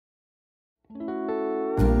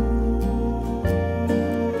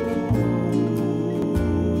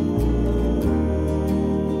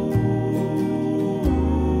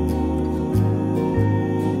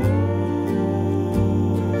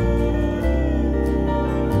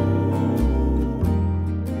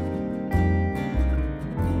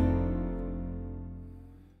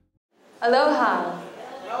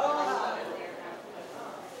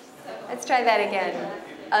try that again.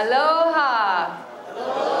 Aloha.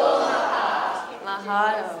 Aloha.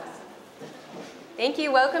 Mahalo. Thank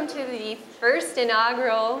you. Welcome to the first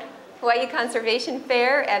inaugural Hawaii Conservation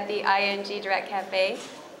Fair at the ING Direct Cafe.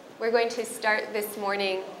 We're going to start this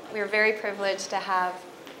morning. We're very privileged to have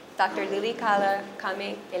Dr. Lilikala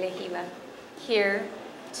Kame Elehiwa here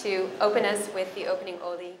to open us with the opening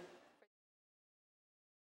oli.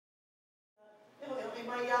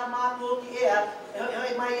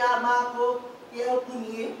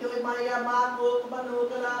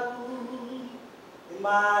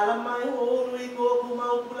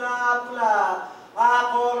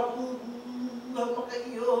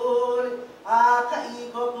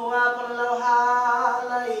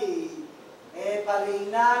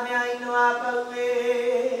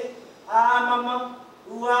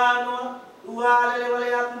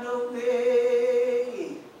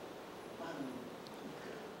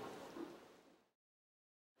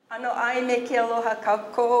 Ano ai me ke aloha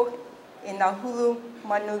kauko e na hulu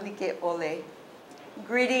manulike ole.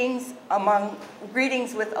 Greetings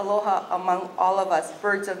with aloha among all of us,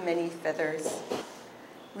 birds of many feathers.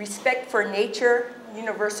 Respect for nature,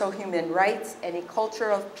 universal human rights, and a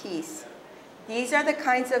culture of peace. These are the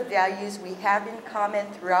kinds of values we have in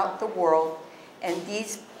common throughout the world, and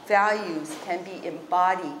these values can be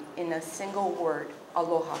embodied in a single word,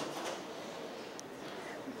 aloha.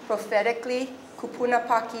 Prophetically, Kupuna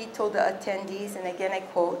Paki told the attendees, and again I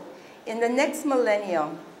quote, "In the next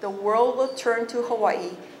millennium, the world will turn to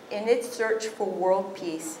Hawaii in its search for world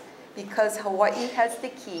peace because Hawaii has the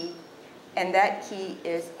key, and that key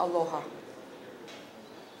is aloha."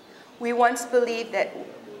 We once believed that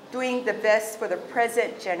doing the best for the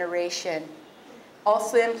present generation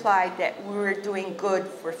also implied that we were doing good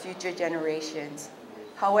for future generations.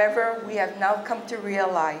 However, we have now come to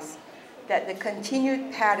realize that the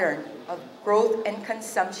continued pattern of growth and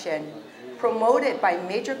consumption promoted by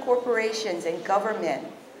major corporations and government,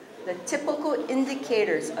 the typical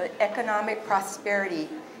indicators of economic prosperity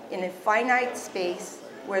in a finite space,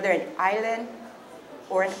 whether an island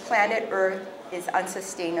or on planet Earth, is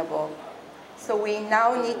unsustainable. So we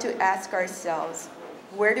now need to ask ourselves,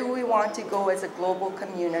 where do we want to go as a global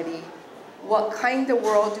community? What kind of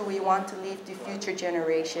world do we want to leave to future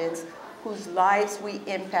generations whose lives we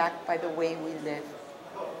impact by the way we live?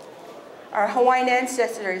 Our Hawaiian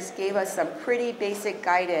ancestors gave us some pretty basic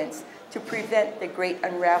guidance to prevent the great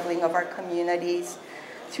unraveling of our communities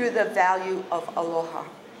through the value of aloha.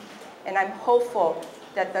 And I'm hopeful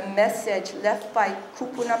that the message left by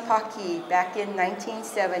Kupuna Paki back in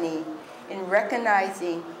 1970 in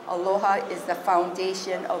recognizing aloha is the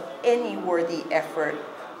foundation of any worthy effort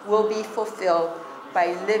will be fulfilled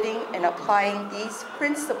by living and applying these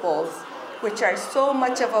principles, which are so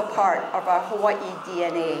much of a part of our Hawaii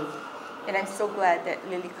DNA. And I'm so glad that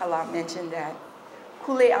Lilikala mentioned that.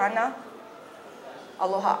 Kuleana,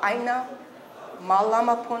 aloha aina,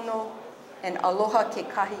 malama pono, and aloha ke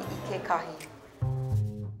kahi I ke kahi.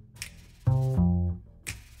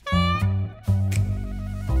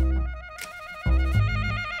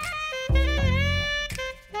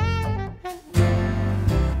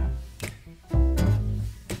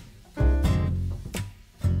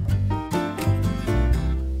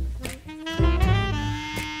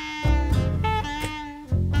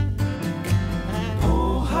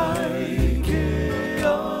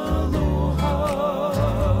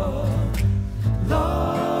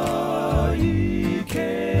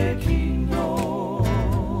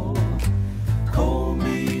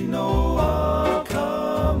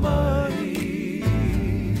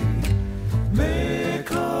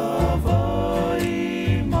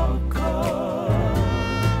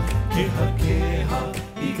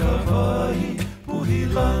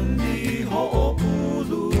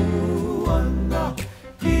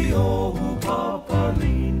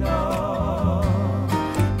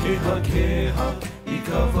 Keha i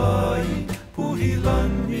ka wai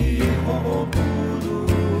puhilani